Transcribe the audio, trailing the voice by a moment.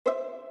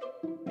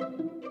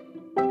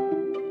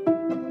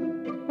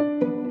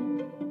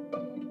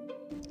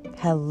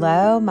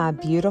Hello, my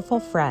beautiful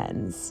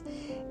friends,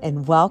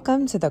 and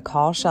welcome to the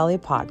Call Shelly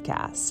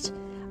podcast.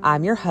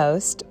 I'm your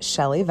host,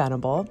 Shelly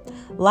Venable,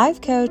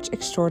 life coach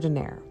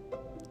extraordinaire.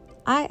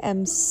 I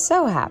am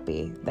so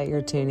happy that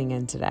you're tuning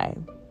in today.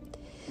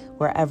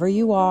 Wherever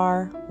you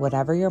are,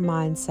 whatever your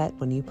mindset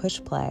when you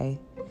push play,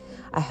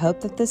 I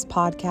hope that this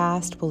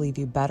podcast will leave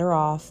you better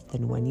off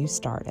than when you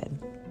started.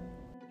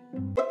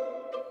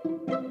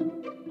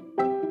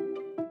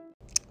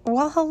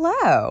 Well,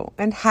 hello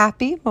and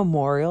happy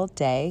Memorial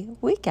Day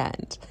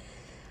weekend.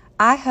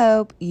 I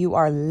hope you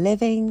are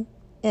living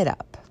it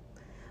up,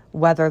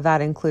 whether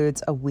that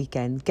includes a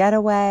weekend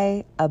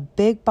getaway, a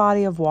big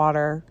body of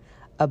water,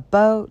 a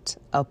boat,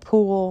 a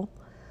pool,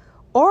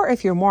 or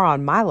if you're more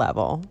on my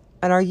level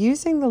and are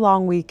using the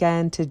long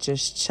weekend to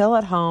just chill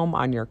at home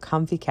on your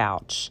comfy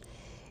couch.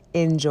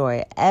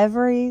 Enjoy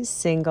every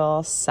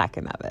single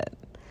second of it.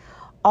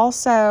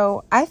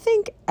 Also, I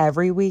think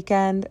every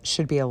weekend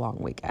should be a long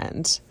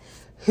weekend.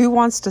 Who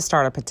wants to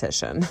start a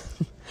petition?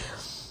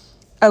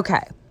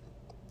 Okay,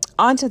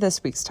 on to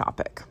this week's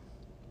topic.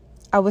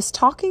 I was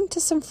talking to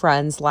some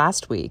friends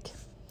last week,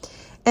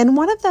 and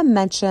one of them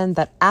mentioned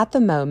that at the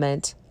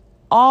moment,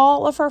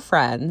 all of her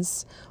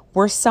friends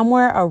were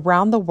somewhere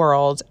around the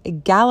world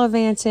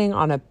gallivanting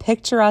on a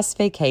picturesque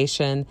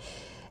vacation,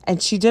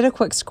 and she did a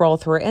quick scroll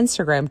through her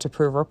Instagram to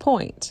prove her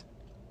point.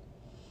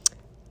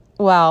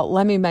 Well,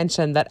 let me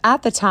mention that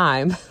at the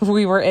time,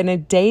 we were in a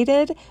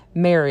dated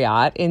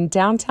Marriott in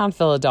downtown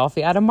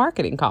Philadelphia at a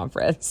marketing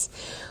conference,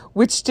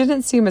 which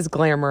didn't seem as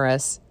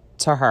glamorous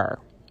to her.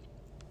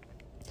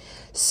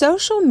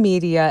 Social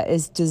media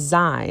is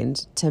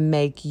designed to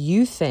make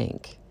you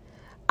think,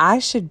 I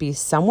should be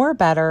somewhere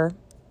better,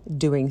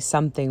 doing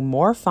something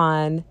more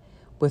fun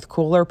with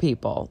cooler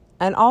people.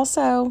 And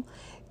also,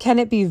 can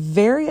it be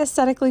very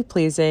aesthetically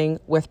pleasing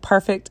with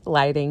perfect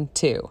lighting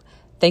too?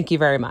 Thank you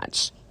very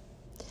much.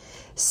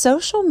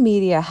 Social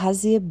media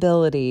has the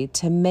ability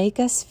to make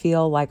us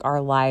feel like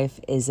our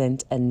life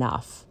isn't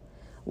enough,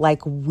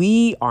 like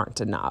we aren't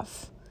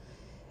enough.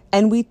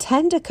 And we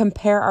tend to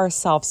compare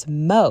ourselves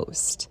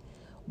most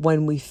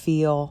when we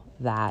feel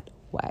that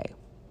way.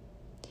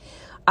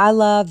 I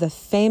love the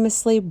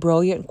famously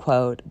brilliant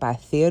quote by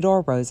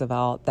Theodore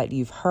Roosevelt that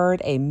you've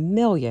heard a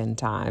million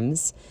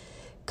times.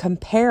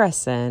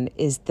 Comparison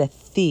is the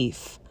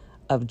thief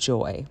of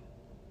joy.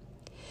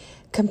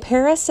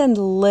 Comparison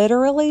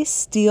literally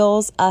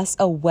steals us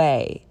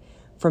away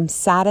from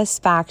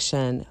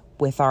satisfaction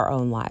with our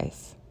own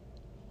life.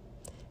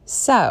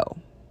 So,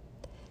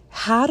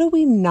 how do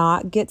we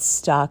not get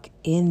stuck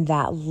in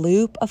that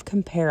loop of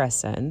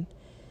comparison?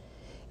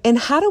 And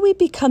how do we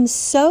become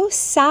so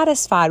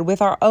satisfied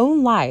with our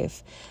own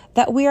life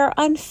that we are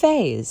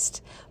unfazed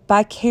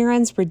by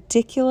Karen's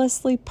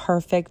ridiculously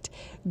perfect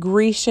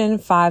Grecian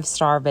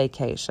 5-star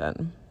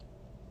vacation?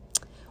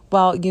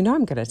 Well,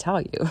 I'm going to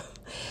tell you.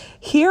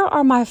 Here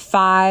are my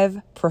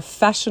 5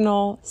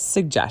 professional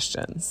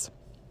suggestions.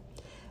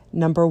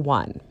 Number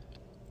 1,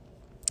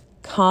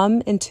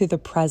 come into the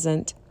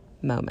present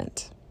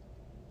moment.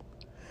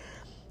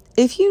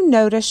 If you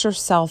notice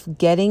yourself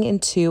getting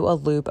into a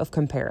loop of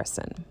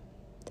comparison,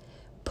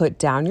 put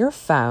down your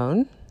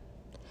phone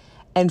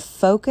and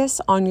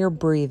focus on your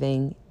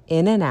breathing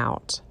in and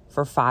out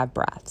for 5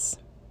 breaths.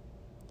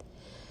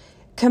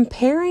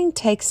 Comparing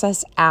takes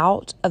us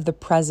out of the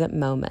present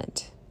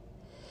moment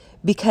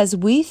because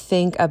we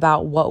think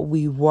about what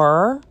we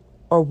were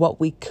or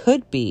what we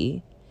could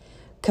be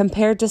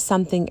compared to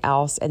something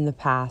else in the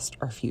past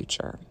or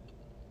future.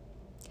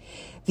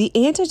 The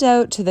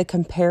antidote to the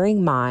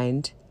comparing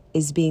mind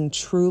is being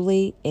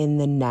truly in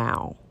the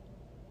now.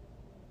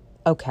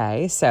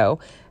 Okay, so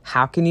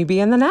how can you be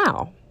in the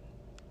now?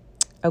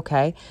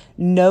 Okay,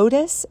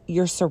 notice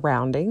your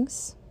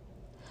surroundings.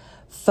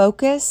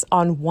 Focus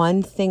on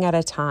one thing at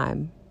a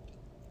time.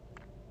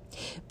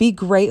 Be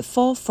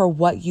grateful for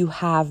what you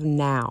have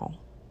now.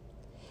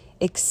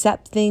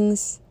 Accept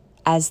things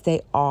as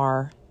they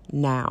are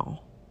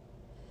now.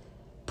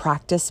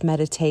 Practice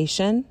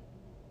meditation.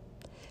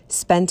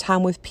 Spend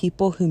time with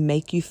people who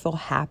make you feel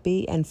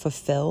happy and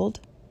fulfilled.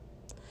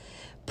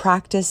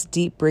 Practice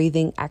deep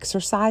breathing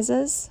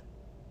exercises.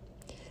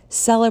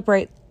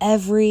 Celebrate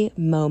every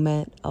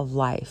moment of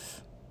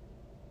life.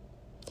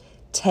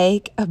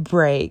 Take a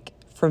break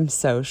from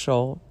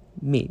social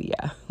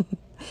media.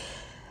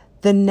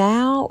 The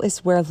now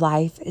is where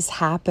life is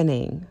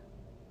happening.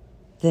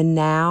 The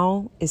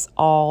now is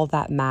all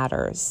that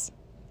matters.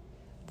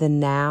 The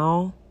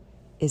now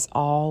is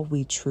all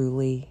we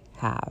truly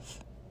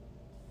have.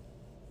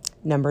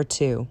 Number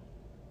 2,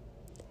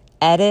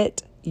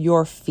 edit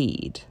your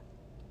feed.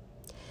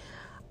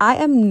 I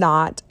am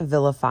not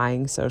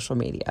vilifying social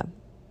media.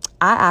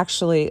 I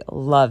actually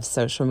love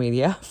social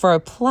media for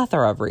a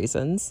plethora of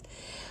reasons,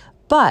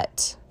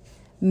 but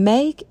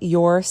make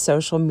your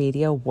social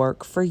media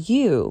work for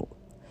you,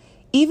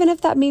 even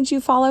if that means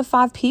you follow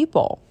 5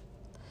 people.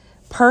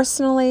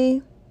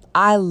 Personally,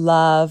 I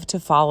love to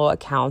follow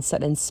accounts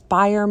that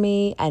inspire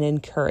me and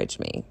encourage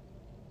me.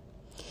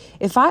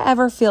 If I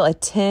ever feel a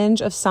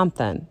tinge of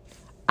something,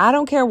 I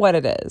don't care what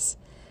it is,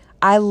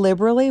 I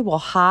liberally will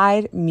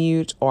hide,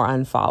 mute, or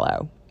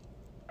unfollow.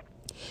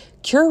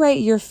 Curate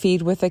your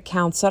feed with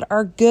accounts that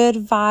are good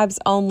vibes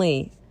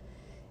only.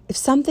 If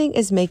something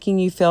is making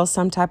you feel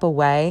some type of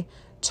way,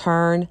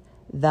 turn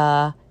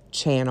the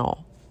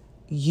channel.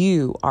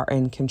 You are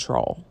in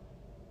control.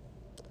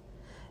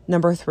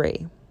 Number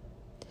 3,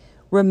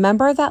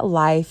 remember that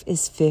life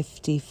is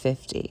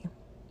 50-50.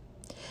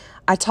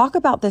 I talk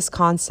about this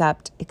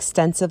concept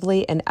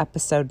extensively in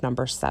episode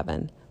number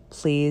 7.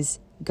 Please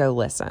go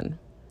listen.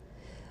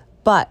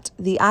 But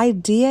the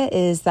idea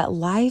is that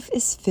life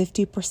is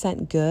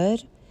 50%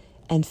 good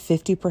and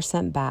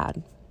 50%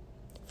 bad.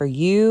 For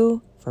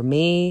you, for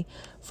me,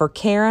 for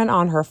Karen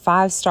on her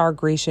 5-star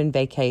Grecian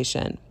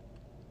vacation.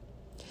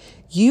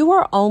 You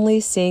are only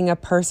seeing a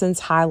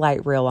person's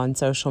highlight reel on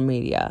social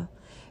media.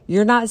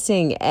 You're not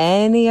seeing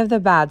any of the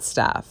bad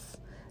stuff.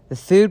 The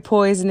food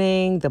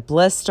poisoning, the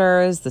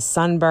blisters, the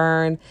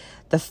sunburn,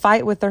 the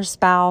fight with their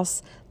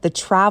spouse, the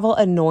travel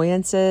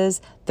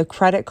annoyances, the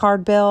credit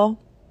card bill.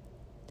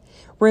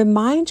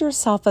 Remind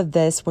yourself of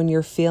this when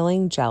you're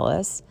feeling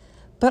jealous,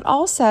 but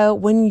also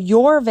when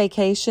your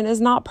vacation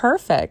is not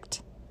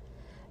perfect.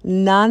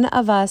 None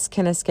of us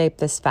can escape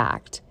this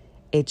fact.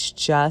 It's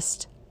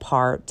just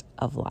part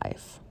of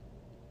life.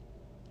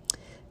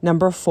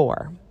 Number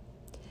 4,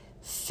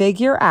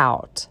 figure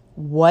out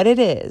what it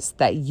is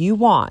that you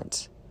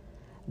want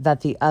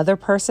that the other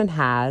person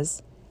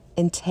has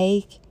and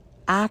take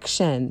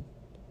action.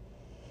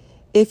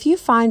 If you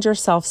find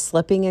yourself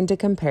slipping into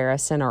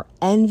comparison or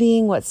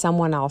envying what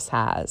someone else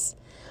has,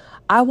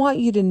 I want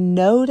you to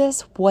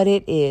notice what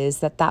it is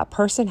that that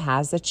person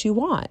has that you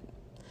want.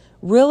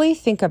 Really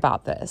think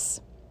about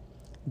this.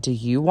 Do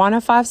you want a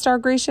 5-star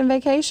Grecian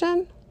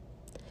vacation?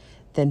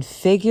 Then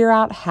figure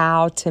out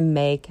how to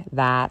make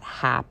that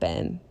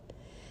happen.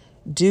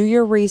 Do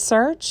your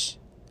research.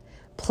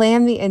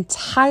 Plan the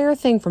entire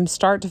thing from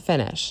start to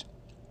finish.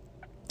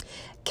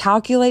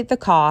 Calculate the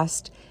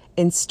cost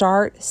and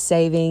start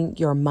saving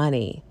your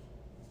money.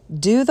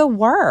 Do the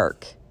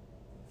work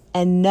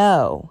and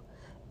know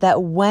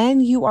that when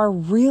you are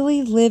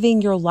really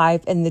living your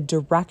life in the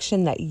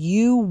direction that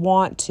you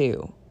want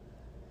to,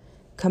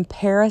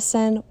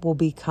 comparison will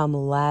become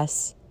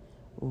less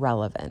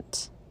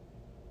relevant.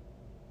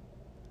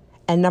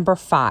 And number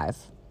 5,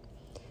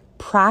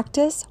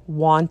 practice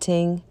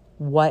wanting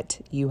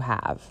what you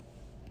have.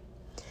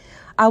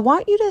 I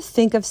want you to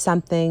think of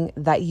something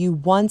that you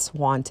once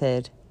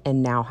wanted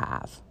and now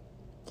have.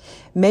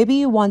 Maybe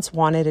you once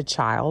wanted a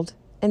child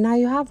and now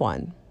you have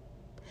one.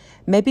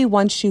 Maybe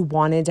once you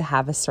wanted to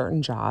have a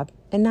certain job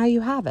and now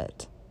you have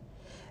it.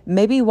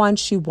 Maybe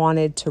once you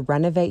wanted to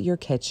renovate your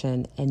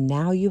kitchen and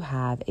now you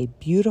have a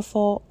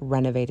beautiful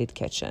renovated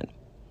kitchen.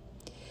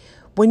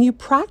 When you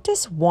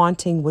practice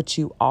wanting what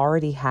you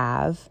already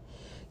have,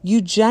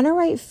 you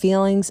generate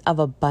feelings of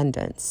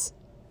abundance,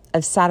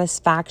 of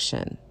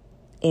satisfaction,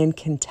 and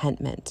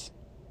contentment.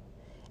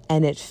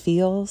 And it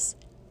feels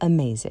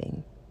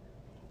amazing.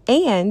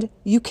 And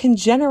you can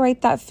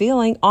generate that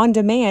feeling on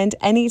demand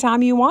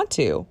anytime you want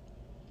to.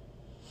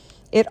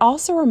 It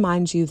also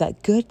reminds you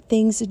that good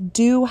things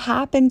do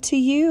happen to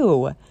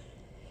you.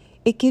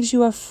 It gives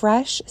you a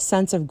fresh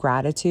sense of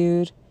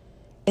gratitude,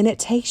 and it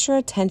takes your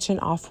attention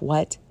off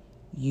what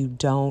you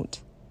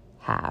don't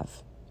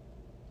have.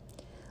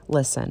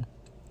 Listen,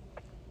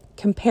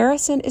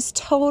 comparison is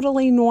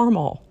totally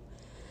normal.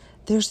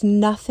 There's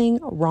nothing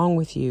wrong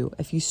with you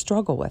if you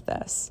struggle with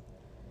this.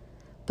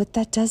 But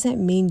that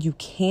doesn't mean you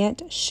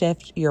can't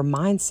shift your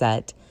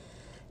mindset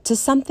to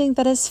something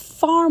that is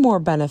far more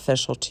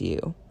beneficial to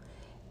you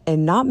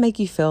and not make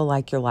you feel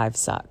like your life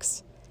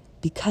sucks,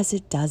 because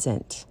it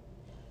doesn't.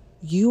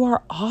 You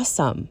are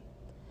awesome.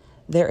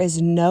 There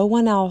is no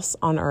one else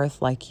on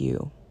earth like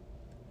you.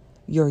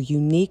 Your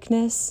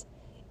uniqueness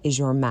is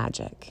your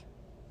magic.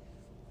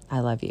 I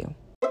love you.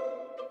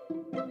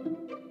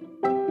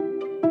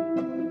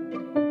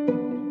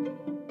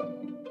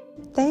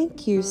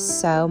 Thank you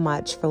so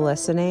much for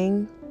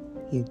listening.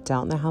 You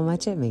don't know how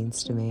much it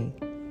means to me.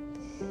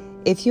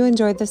 If you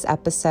enjoyed this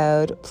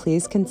episode,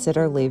 please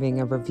consider leaving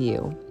a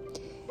review.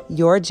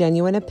 Your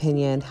genuine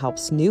opinion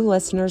helps new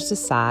listeners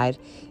decide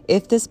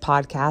if this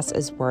podcast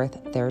is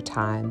worth their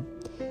time.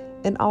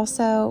 And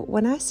also,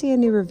 when I see a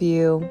new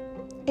review,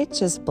 it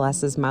just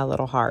blesses my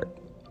little heart.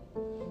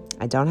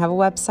 I don't have a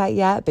website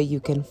yet, but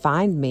you can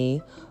find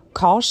me,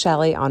 Call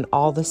Shelly, on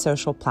all the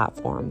social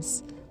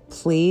platforms.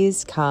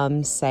 Please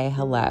come say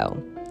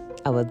hello.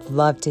 I would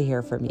love to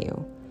hear from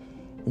you.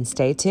 And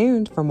stay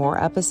tuned for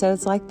more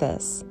episodes like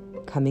this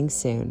coming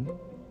soon.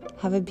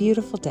 Have a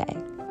beautiful day.